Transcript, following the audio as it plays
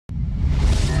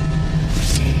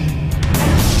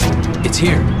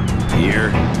here.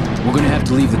 Here? We're gonna have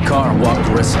to leave the car and walk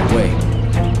the rest of the way.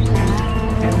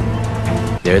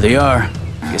 There they are.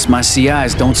 Guess my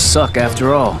CIs don't suck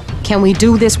after all. Can we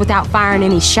do this without firing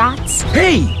any shots?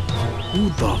 Hey! Who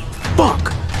the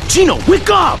fuck? Gino,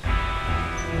 wake up!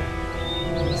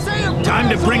 Time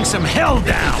to bring some hell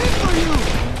down!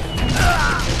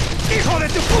 Hijo de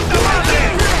tu puta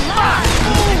madre!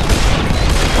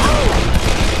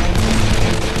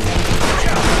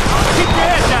 Keep your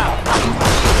head down!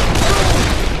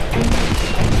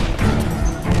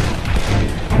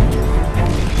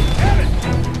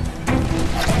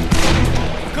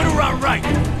 Go to our right!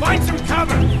 Find some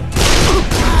cover!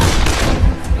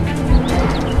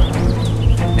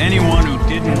 Anyone who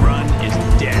didn't run is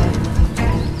dead.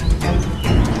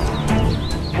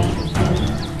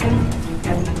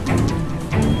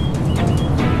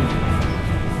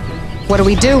 What do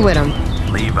we do with them?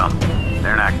 Leave them.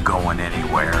 They're not going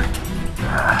anywhere.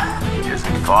 Is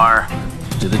it far?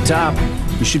 To the top.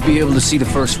 We should be able to see the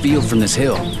first field from this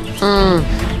hill.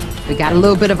 We got a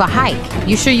little bit of a hike.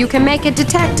 You sure you can make it,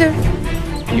 Detective?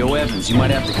 Yo, Evans, you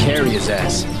might have to carry his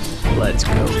ass. Let's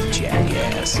go,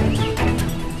 jackass.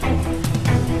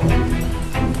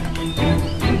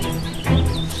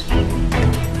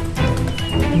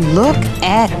 Look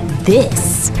at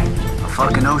this. A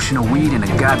fucking ocean of weed in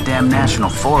a goddamn national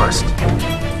forest.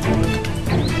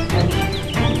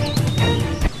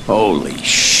 Holy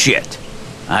shit.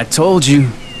 I told you.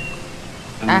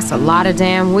 That's a lot of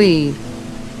damn weed.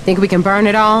 Think we can burn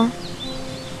it all?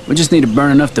 We just need to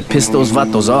burn enough to piss those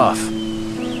vatos off.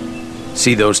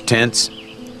 See those tents?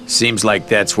 Seems like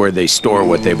that's where they store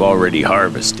what they've already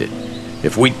harvested.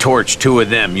 If we torch 2 of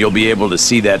them, you'll be able to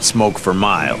see that smoke for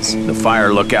miles. The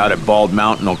fire lookout at Bald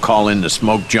Mountain will call in the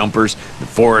smoke jumpers. The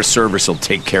Forest Service will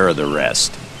take care of the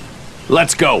rest.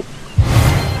 Let's go!